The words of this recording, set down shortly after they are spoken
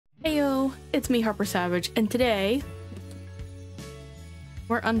it's me, Harper Savage, and today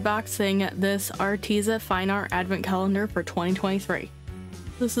we're unboxing this Arteza Fine Art Advent Calendar for 2023.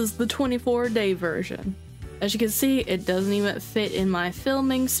 This is the 24-day version. As you can see, it doesn't even fit in my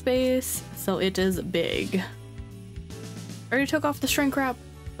filming space, so it is big. I already took off the shrink wrap,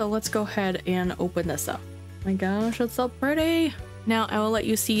 so let's go ahead and open this up. My gosh, it's so pretty! Now I will let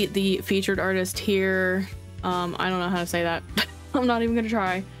you see the featured artist here. I don't know how to say that. I'm not even gonna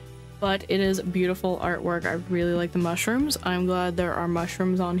try. But it is beautiful artwork. I really like the mushrooms. I'm glad there are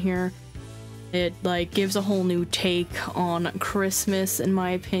mushrooms on here. It like gives a whole new take on Christmas in my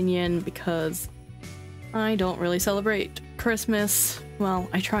opinion, because I don't really celebrate Christmas. Well,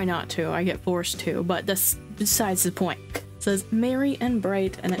 I try not to. I get forced to, but that's besides the point. It says Merry and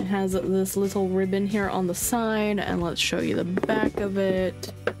Bright, and it has this little ribbon here on the side, and let's show you the back of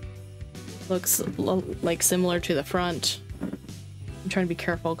it. Looks like similar to the front. I'm trying to be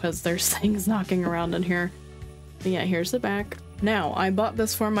careful because there's things knocking around in here. But yeah, here's the back. Now, I bought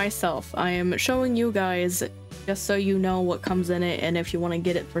this for myself. I am showing you guys just so you know what comes in it and if you want to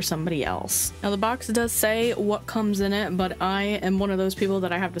get it for somebody else. Now, the box does say what comes in it, but I am one of those people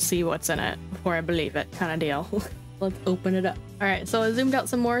that I have to see what's in it before I believe it, kind of deal. Let's open it up. Alright, so I zoomed out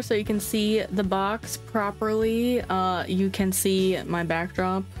some more so you can see the box properly. You can see my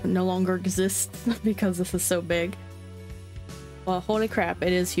backdrop no longer exists because this is so big. Well, holy crap,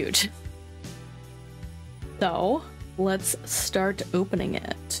 it is huge. So, let's start opening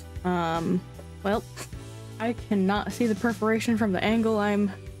it. Well, I cannot see the perforation from the angle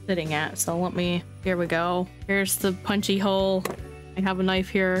I'm sitting at, so here we go. Here's the punchy hole. I have a knife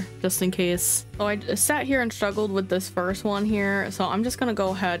here, just in case. So I sat here and struggled with this first one here, so I'm just gonna go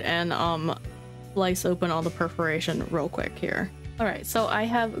ahead and slice open all the perforation real quick here. Alright, so I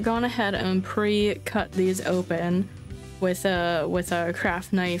have gone ahead and pre-cut these open with a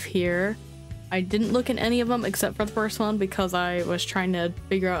craft knife here. I didn't look in any of them except for the first one because I was trying to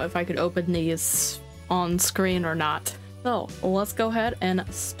figure out if I could open these on screen or not. So let's go ahead and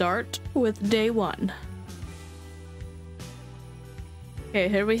start with day one. Okay,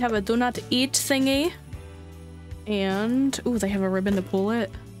 here we have a do not eat thingy. And, ooh, they have a ribbon to pull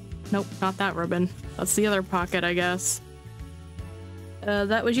it. Nope, not that ribbon. That's the other pocket, I guess.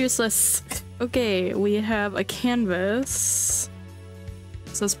 That was useless. Okay, we have a canvas.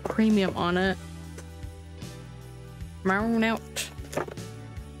 It says premium on it. Maroon out.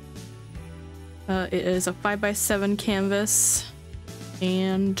 It is a 5x7 canvas,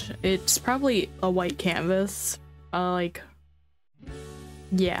 and it's probably a white canvas.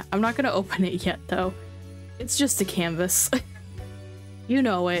 Yeah, I'm not gonna open it yet though. It's just a canvas. You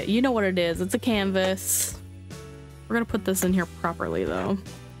know it. You know what it is. It's a canvas. We're gonna put this in here properly though,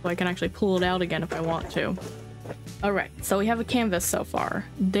 so I can actually pull it out again if I want to. Alright, so we have a canvas so far.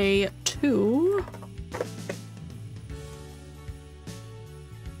 Day 2.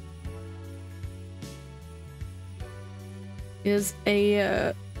 Is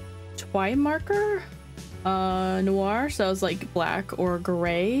a twine marker. Noir, so it's like black or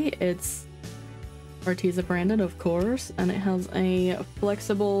gray. It's Arteza branded, of course, and it has a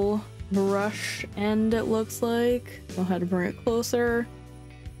flexible brush end, it looks like. I'll have to bring it closer.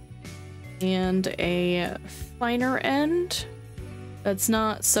 And a finer end that's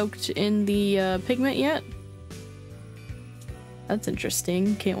not soaked in the pigment yet. That's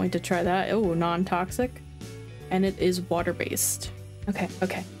interesting. Can't wait to try that. Oh, non-toxic. And it is water-based. Okay.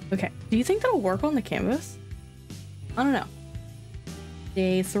 Do you think that'll work on the canvas? I don't know.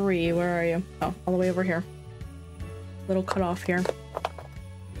 Day 3, where are you? Oh, all the way over here. Little cut off here.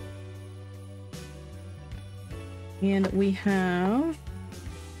 And we have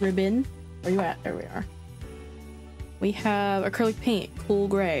ribbon. Where you at? There we are. We have acrylic paint, cool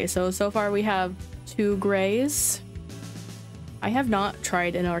gray. So far we have 2 grays. I have not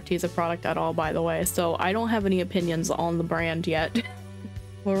tried an Arteza product at all, by the way, so I don't have any opinions on the brand yet.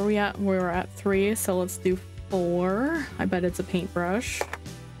 Where are we at? We're at 3, so let's do 4. I bet it's a paintbrush.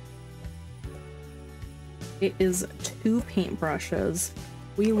 It is 2 paintbrushes.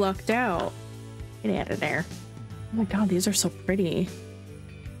 We lucked out. Get out of there. Oh my god, these are so pretty.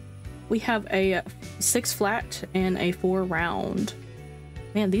 We have a 6 flat and a 4 round.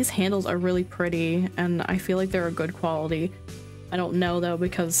 Man, these handles are really pretty, and I feel like they're a good quality. I don't know though,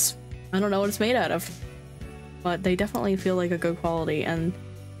 because I don't know what it's made out of. But they definitely feel like a good quality, and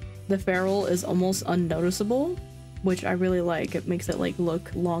the ferrule is almost unnoticeable, which I really like. It makes it like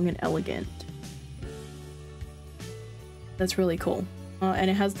look long and elegant. That's really cool. And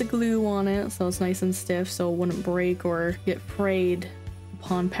it has the glue on it, so it's nice and stiff, so it wouldn't break or get frayed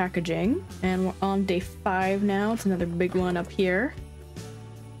upon packaging. And we're on day 5 now. It's another big one up here.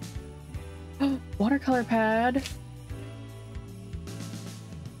 Watercolor pad.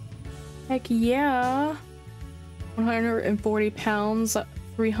 Heck yeah. 140 pounds,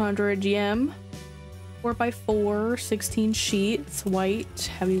 300 ym. 4x4, 16 sheets, white,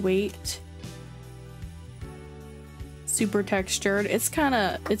 heavyweight. Super textured.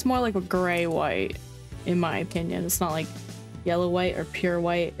 It's more like a gray white, in my opinion. It's not like yellow white or pure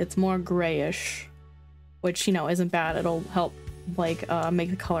white. It's more grayish, which, you know, isn't bad. It'll help, like,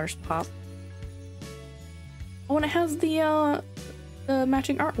 make the colors pop. Oh, and it has the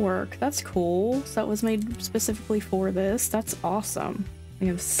matching artwork. That's cool. So that was made specifically for this. That's awesome. We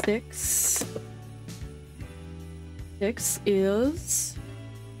have six. Six is...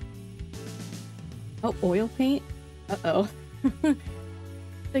 oh, oil paint. Uh-oh.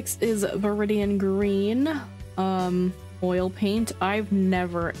 6 is Viridian Green. Oil paint. I've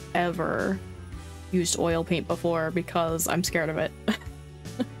never, ever used oil paint before because I'm scared of it.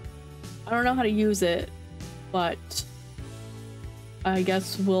 I don't know how to use it, but I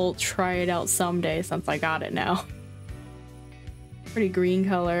guess we'll try it out someday since I got it now. Pretty green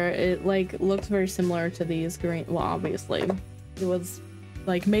color. It, like, looks very similar to these green. Well, obviously. It was,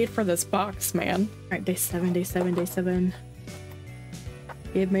 like, made for this box, man. Alright, day 7, day 7, day 7.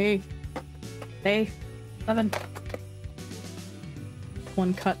 Give me day 7.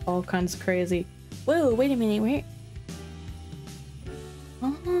 One cut all kinds of crazy. Whoa, wait a minute, wait.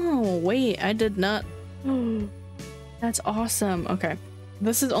 Oh, wait, I did not. That's awesome. Okay.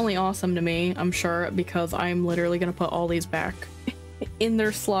 This is only awesome to me, I'm sure, because I'm literally gonna put all these back in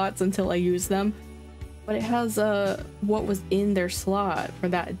their slots until I use them. But it has what was in their slot for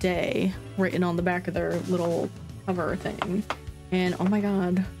that day written on the back of their little cover thing. And oh my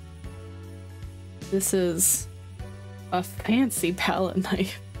god, this is a fancy palette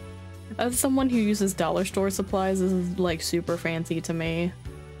knife. As someone who uses dollar store supplies, this is like super fancy to me.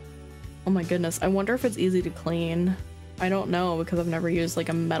 Oh my goodness, I wonder if it's easy to clean. I don't know because I've never used like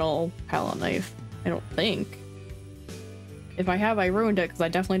a metal palette knife. I don't think. If I have, I ruined it because I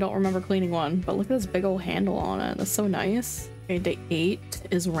definitely don't remember cleaning one. But look at this big old handle on it. That's so nice. Okay, day 8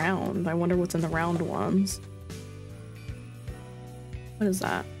 is round. I wonder what's in the round ones. What is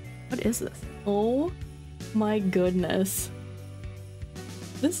that? What is this? Oh my goodness.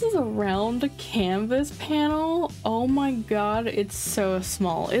 This is a round canvas panel. Oh my god, it's so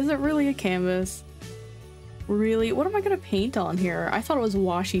small. Is it really a canvas? Really? What am I gonna paint on here? I thought it was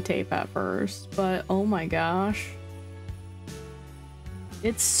washi tape at first, but oh my gosh.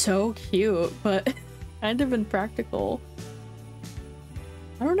 It's so cute, but kind of impractical.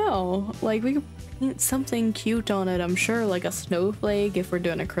 I don't know. Like, we could paint something cute on it, I'm sure, like a snowflake if we're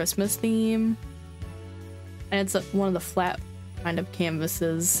doing a Christmas theme. And it's one of the flat kind of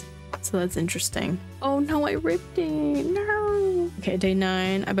canvases, so that's interesting. Oh no, I ripped it. No. Okay, day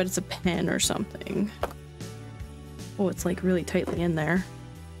 9. I bet it's a pen or something. Oh, it's like really tightly in there.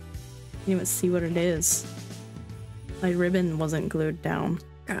 Can't even see what it is. My ribbon wasn't glued down.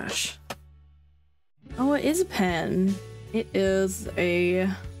 Gosh. Oh, it is a pen. It is a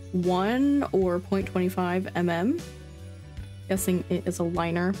 1 or 0.25 mm. Guessing it is a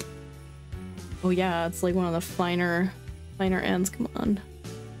liner. Oh yeah, it's like one of the finer ends. Come on.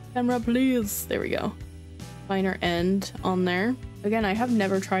 Camera, please. There we go. Finer end on there. Again, I have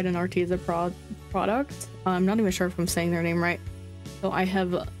never tried an Arteza product. I'm not even sure if I'm saying their name right. So I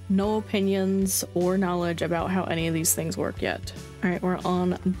have no opinions or knowledge about how any of these things work yet. All right, we're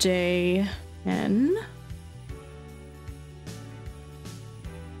on day 10.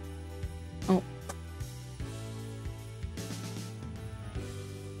 Oh.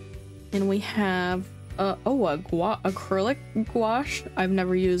 And we have, acrylic gouache. I've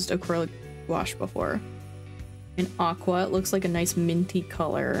never used acrylic gouache before. In aqua, it looks like a nice minty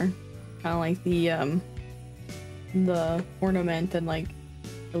color. Kind of like the ornament and like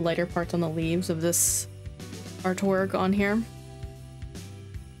the lighter parts on the leaves of this artwork on here.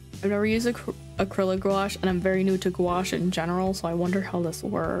 I've never used acrylic gouache, and I'm very new to gouache in general, so I wonder how this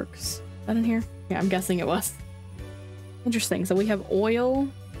works. Is that in here? Yeah, I'm guessing it was. Interesting. So we have oil,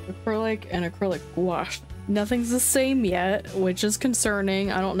 acrylic, and acrylic gouache. Nothing's the same yet, which is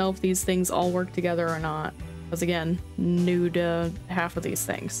concerning. I don't know if these things all work together or not. Because again, new to half of these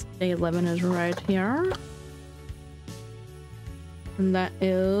things. Day 11 is right here. And that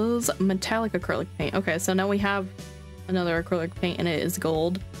is metallic acrylic paint. Okay, so now we have another acrylic paint and it is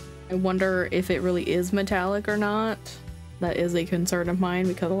gold. I wonder if it really is metallic or not. That is a concern of mine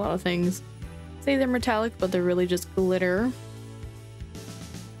because a lot of things say they're metallic, but they're really just glitter.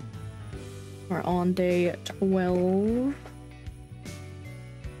 We're on day 12.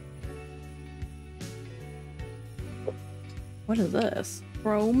 What is this?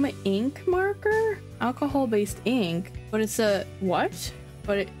 chrome ink marker? Alcohol-based ink, but it's a what?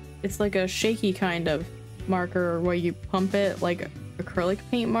 But it's like a shaky kind of marker where you pump it like acrylic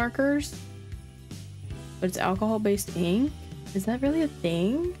paint markers. But it's alcohol-based ink? Is that really a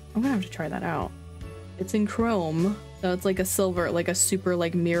thing? I'm gonna have to try that out. It's in chrome, so it's like a silver, like a super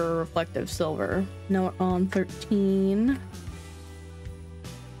like mirror reflective silver. Note on 13.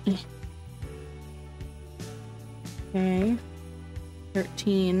 Okay.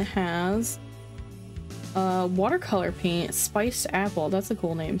 13 has watercolor paint, spiced apple. That's a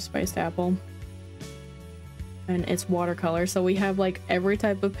cool name, spiced apple. And it's watercolor, so we have like every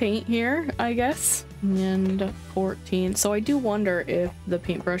type of paint here, I guess. And 14. So I do wonder if the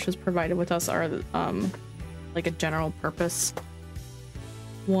paintbrushes provided with us are like a general purpose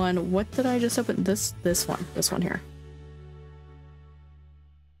one. What did I just open? This one here.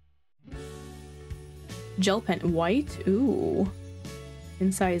 Gel pen, white. Ooh.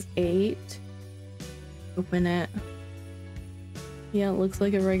 In size 8. Open it. Yeah, it looks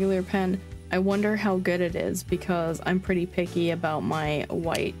like a regular pen. I wonder how good it is because I'm pretty picky about my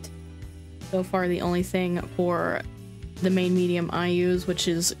white. So far, the only thing for the main medium I use, which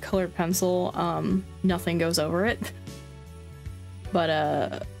is colored pencil, nothing goes over it.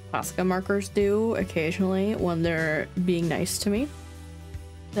 But Posca markers do occasionally when they're being nice to me.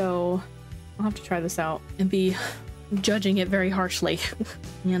 So I'll have to try this out and be judging it very harshly.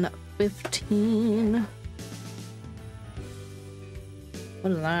 And 15.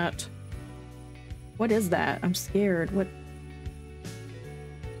 What is that? What is that? I'm scared. What?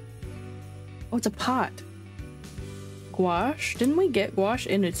 Oh, it's a pot. Gouache? Didn't we get gouache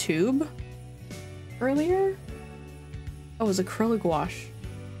in a tube earlier? Oh, it was acrylic gouache.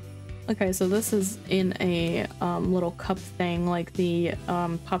 Okay, so this is in a little cup thing like the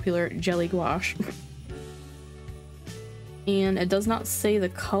popular jelly gouache. And it does not say the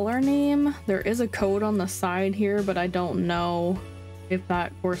color name. There is a code on the side here, but I don't know if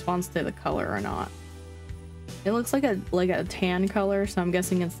that corresponds to the color or not. It looks like a tan color, so I'm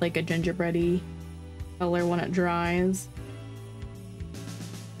guessing it's like a gingerbready color when it dries.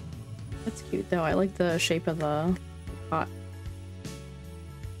 That's cute though. I like the shape of the pot.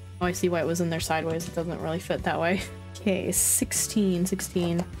 Oh, I see why it was in there sideways. It doesn't really fit that way. Okay, 16.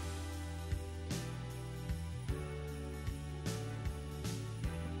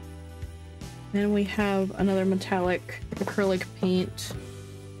 Then we have another metallic acrylic paint.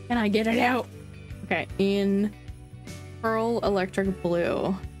 Can I get it out? Okay, in Pearl Electric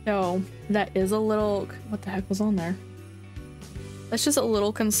Blue. So that is a little, what the heck was on there? That's just a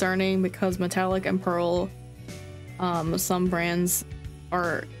little concerning because metallic and pearl, some brands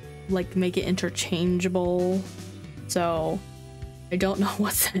are like make it interchangeable. So I don't know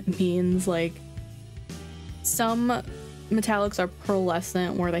what that means. Like some metallics are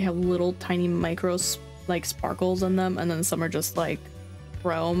pearlescent where they have little tiny micro like sparkles in them, and then some are just like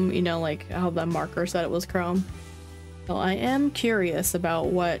chrome, you know, like how the marker said it was chrome. So I am curious about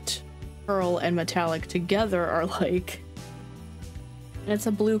what pearl and metallic together are like. And it's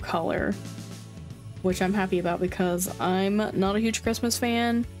a blue color, which I'm happy about because I'm not a huge Christmas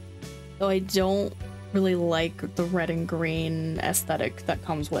fan, so I don't really like the red and green aesthetic that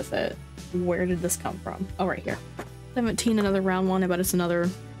comes with it. Where did this come from? Oh, right here. 17, another round one. I bet it's another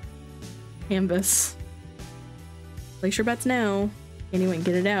canvas. Place your bets now. Can't even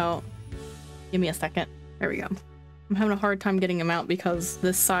get it out. Give me a second. There we go. I'm having a hard time getting them out because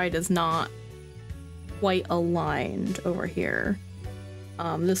this side is not quite aligned over here.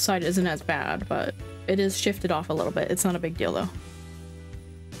 This side isn't as bad, but it is shifted off a little bit. It's not a big deal though.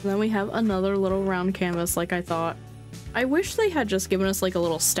 And then we have another little round canvas like I thought. I wish they had just given us like a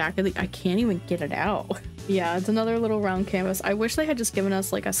little stack of the— I can't even get it out. Yeah, it's another little round canvas. I wish they had just given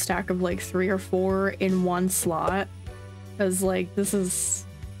us like a stack of like 3 or 4 in one slot. Because like this is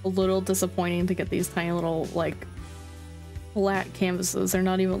a little disappointing to get these tiny little like flat canvases. They're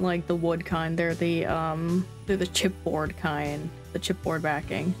not even like the wood kind. They're the chipboard kind. The chipboard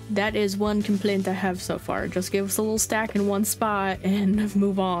backing. That is one complaint I have so far. Just give us a little stack in one spot and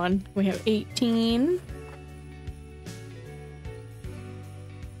move on. We have 18.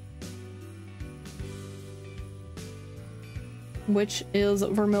 Which is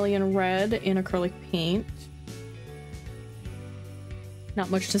vermilion red in acrylic paint. Not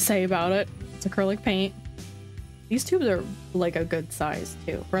much to say about it. It's acrylic paint. These tubes are like a good size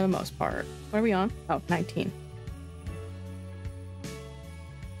too, for the most part. What are we on? Oh, 19.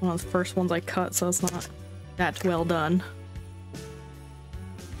 One of the first ones I cut, so it's not that well done.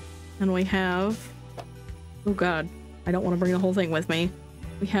 And we have, oh god, I don't want to bring the whole thing with me.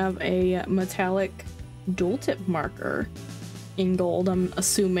 We have a metallic dual tip marker in gold, I'm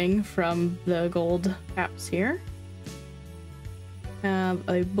assuming from the gold caps here. Have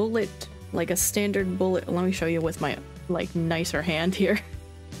a bullet, like a standard bullet. Let me show you with my like nicer hand here.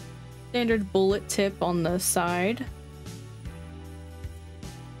 Standard bullet tip on the side.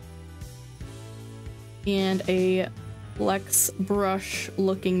 And a flex brush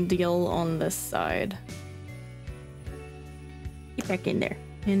looking deal on this side. Get back in there.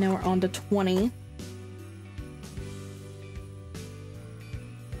 And now we're on to 20.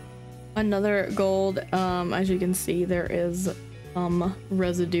 Another gold. As you can see, there is some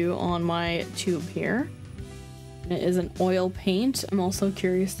residue on my tube here. And it is an oil paint. I'm also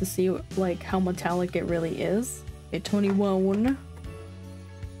curious to see like how metallic it really is. A 21.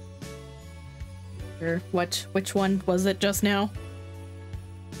 Which one was it just now?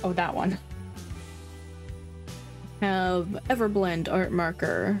 Oh, that one. Have Everblend art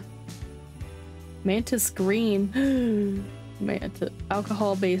marker. Mantis green. Mantis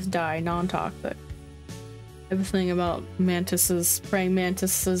alcohol-based dye, non-toxic. Everything about mantises, praying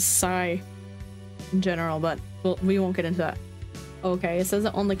mantises sigh in general, but we won't get into that. Okay, it says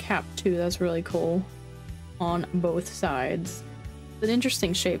it on the cap too. That's really cool. On both sides. It's an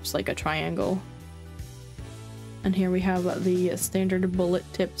interesting shapes, like a triangle. And here we have the standard bullet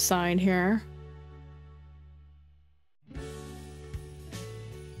tip side here.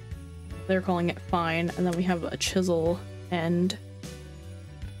 They're calling it fine, and then we have a chisel end.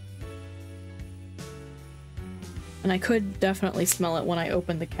 And I could definitely smell it when I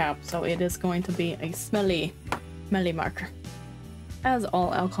open the cap, so it is going to be a smelly marker. As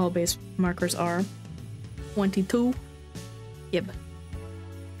all alcohol-based markers are. 22. Yep.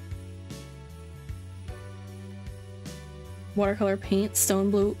 Watercolor paint,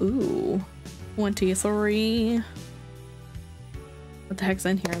 stone blue. Ooh. 23. What the heck's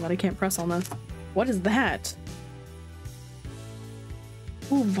in here that I can't press on this? What is that?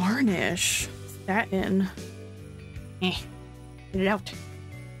 Ooh, varnish. Satin. Get it out.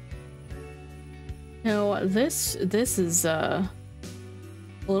 No, this is a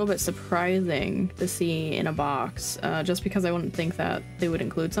little bit surprising to see in a box, just because I wouldn't think that they would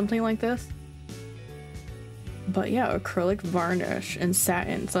include something like this. But yeah, acrylic varnish and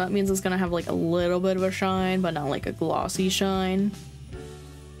satin. So that means it's gonna have like a little bit of a shine, but not like a glossy shine.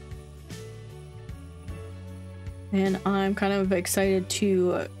 And I'm kind of excited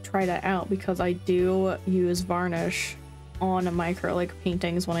to try that out because I do use varnish on my acrylic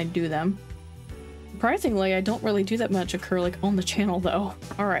paintings when I do them. Surprisingly, I don't really do that much acrylic on the channel though.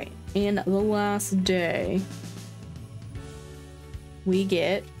 Alright, in the last day, we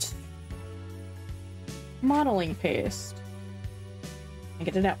get modeling paste.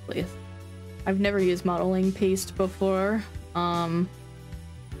 Get it out, please. I've never used modeling paste before, so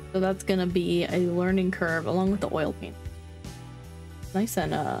that's gonna be a learning curve along with the oil paint. Nice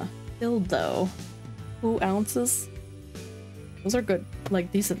and filled though. 2 ounces. Those are good,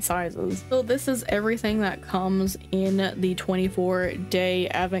 like decent sizes. So this is everything that comes in the 24-day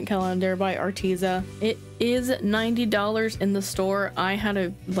advent calendar by Arteza. It is $90 in the store. I had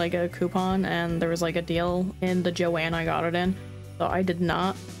a coupon and there was like a deal in the Joann I got it in, so I did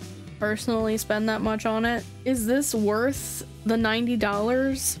not personally spend that much on it. Is this worth the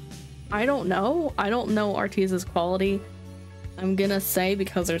 $90? I don't know. I don't know Arteza's quality. I'm gonna say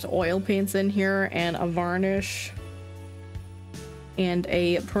because there's oil paints in here and a varnish and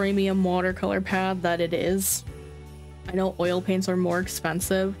a premium watercolor pad that it is. I know oil paints are more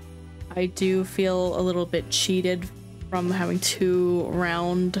expensive. I do feel a little bit cheated from having 2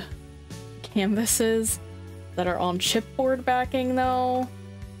 round canvases that are on chipboard backing though.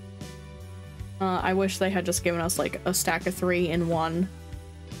 I wish they had just given us like a stack of 3 in one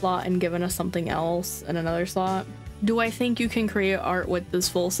slot and given us something else in another slot. Do I think you can create art with this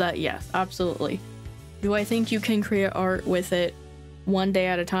full set? Yes, absolutely. Do I think you can create art with it one day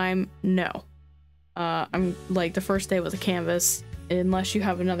at a time? No. I'm like, the first day was a canvas. Unless you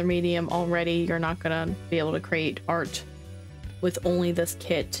have another medium already, you're not gonna be able to create art with only this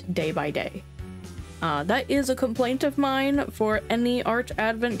kit day by day. That is a complaint of mine for any art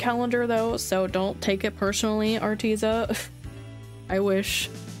advent calendar though, so don't take it personally, Arteza. I wish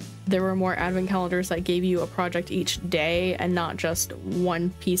there were more advent calendars that gave you a project each day and not just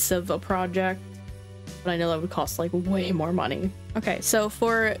one piece of a project. But I know that would cost like way more money. Okay, so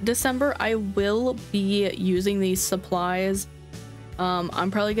for December, I will be using these supplies.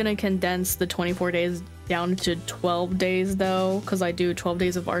 I'm probably gonna condense the 24 days down to 12 days though, because I do 12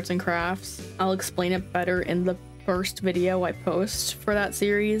 days of arts and crafts. I'll explain it better in the first video I post for that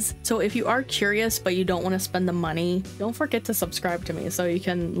series. So if you are curious but you don't want to spend the money, don't forget to subscribe to me so you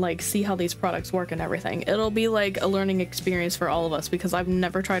can like see how these products work and everything. It'll be like a learning experience for all of us because I've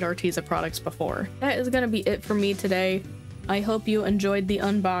never tried Arteza products before. That is gonna be it for me today. I hope you enjoyed the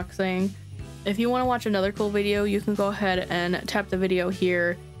unboxing. If you want to watch another cool video, you can go ahead and tap the video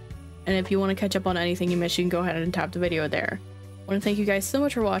here. And if you want to catch up on anything you missed, you can go ahead and tap the video there. I want to thank you guys so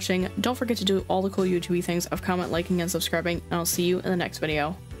much for watching. Don't forget to do all the cool YouTube things of comment, liking, and subscribing, and I'll see you in the next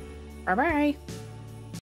video. Bye bye!